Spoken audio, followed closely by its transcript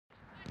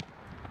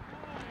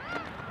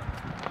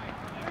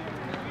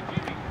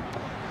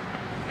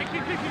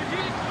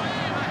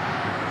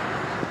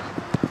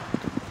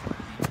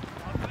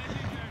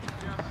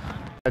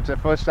It's the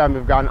first time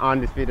we've gone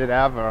undefeated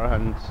ever,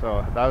 and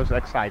so that was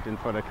exciting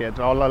for the kids.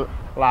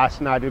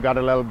 Last night we got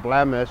a little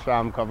blemish.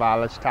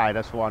 Corvallis tied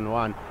us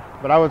 1-1.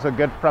 But that was a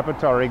good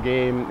preparatory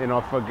game,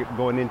 for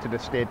going into the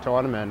state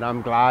tournament.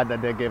 I'm glad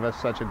that they gave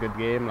us such a good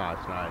game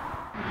last night.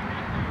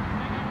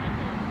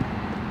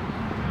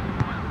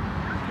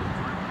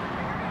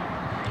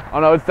 I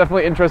don't know, it's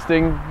definitely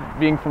interesting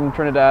being from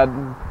Trinidad.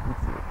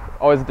 It's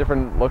always a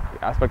different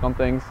aspect on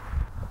things.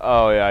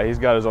 Oh yeah, he's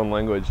got his own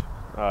language.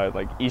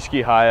 Like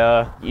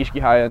Ishkihaya,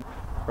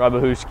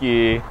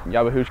 Rabahushki,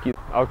 Yabahushki.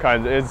 all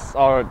kinds. It's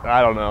all,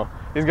 I don't know.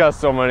 He's got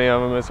so many of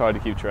them, it's hard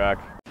to keep track.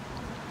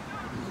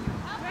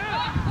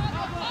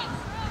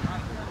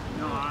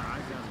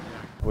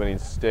 Winning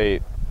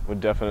state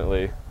would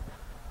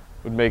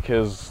make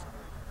his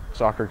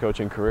soccer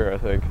coaching career, I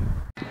think.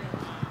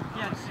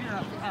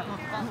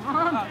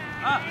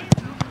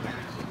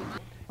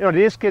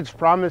 These kids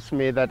promised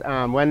me that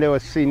when they were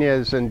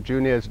seniors and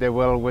juniors, they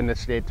will win the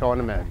state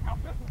tournament.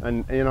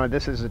 And,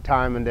 this is the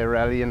time when they're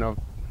really,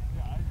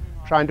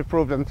 trying to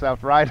prove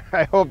themselves right.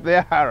 I hope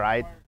they are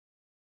right.